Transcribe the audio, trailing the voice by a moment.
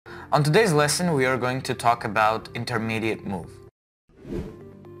On today's lesson, we are going to talk about intermediate move.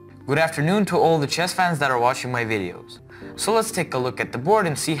 Good afternoon to all the chess fans that are watching my videos. So let's take a look at the board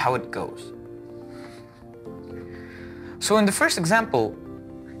and see how it goes. So in the first example,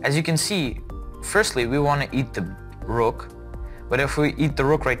 as you can see, firstly we want to eat the rook, but if we eat the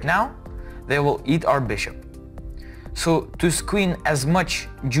rook right now, they will eat our bishop. So to squeeze as much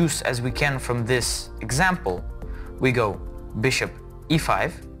juice as we can from this example, we go bishop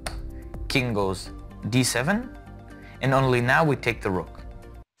e5, king goes d7, and only now we take the rook.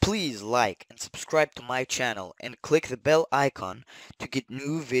 Please like and subscribe to my channel and click the bell icon to get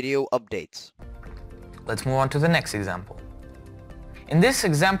new video updates. Let's move on to the next example. In this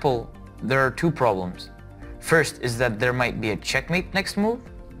example, there are two problems. First is that there might be a checkmate next move,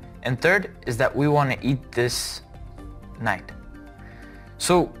 and third is that we want to eat this knight.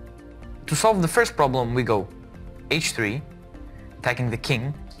 So to solve the first problem, we go h3, attacking the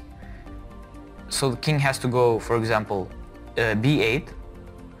king. So the king has to go, for example, b8,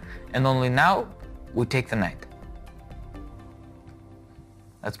 and only now we take the knight.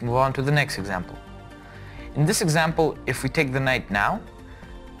 Let's move on to the next example. In this example, if we take the knight now,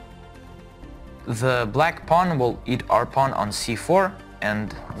 the black pawn will eat our pawn on c4,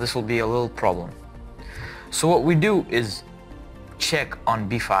 and this will be a little problem. So what we do is check on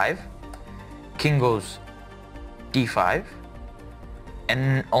b5, king goes d5,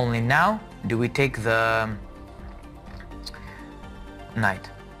 and only now do we take the knight.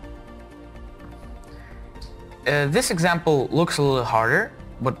 This example looks a little harder,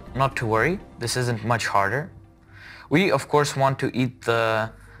 but not to worry, this isn't much harder. We of course want to eat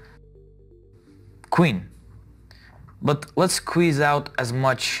the queen, but let's squeeze out as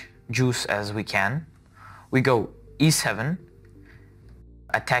much juice as we can. We go e7,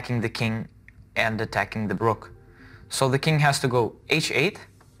 attacking the king and attacking the rook. So the king has to go h8,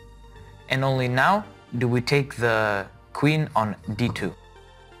 and only now do we take the queen on d2.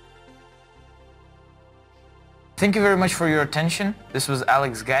 Thank you very much for your attention. This was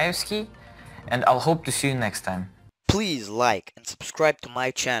ALEXX, and I'll hope to see you next time. Please like and subscribe to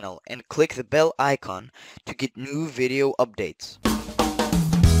my channel and click the bell icon to get new video updates.